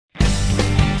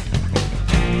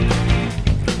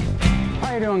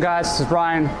you doing, guys? This is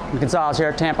Ryan Gonzalez here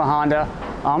at Tampa Honda.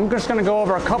 I'm just going to go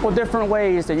over a couple different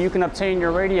ways that you can obtain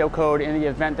your radio code in the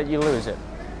event that you lose it.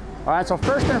 All right, so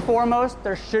first and foremost,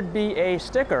 there should be a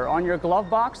sticker on your glove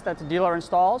box that the dealer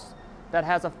installs that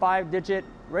has a 5-digit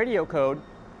radio code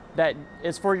that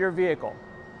is for your vehicle.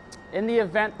 In the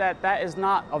event that that is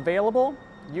not available,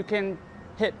 you can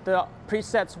hit the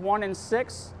presets 1 and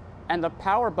 6 and the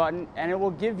power button, and it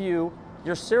will give you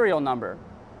your serial number.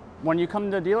 When you come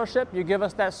to the dealership, you give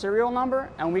us that serial number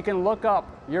and we can look up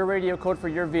your radio code for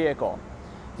your vehicle.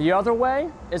 The other way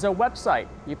is a website.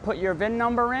 You put your VIN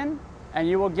number in and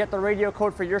you will get the radio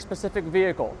code for your specific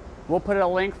vehicle. We'll put a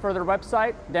link for the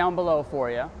website down below for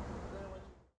you.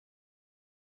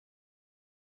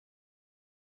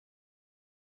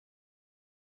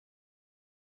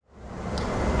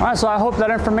 All right, so I hope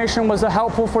that information was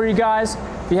helpful for you guys.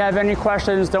 If you have any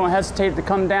questions, don't hesitate to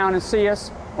come down and see us.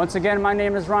 Once again, my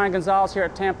name is Ryan Gonzalez here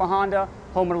at Tampa Honda,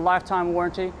 home of a lifetime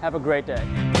warranty. Have a great day.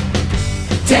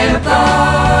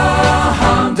 Tampa!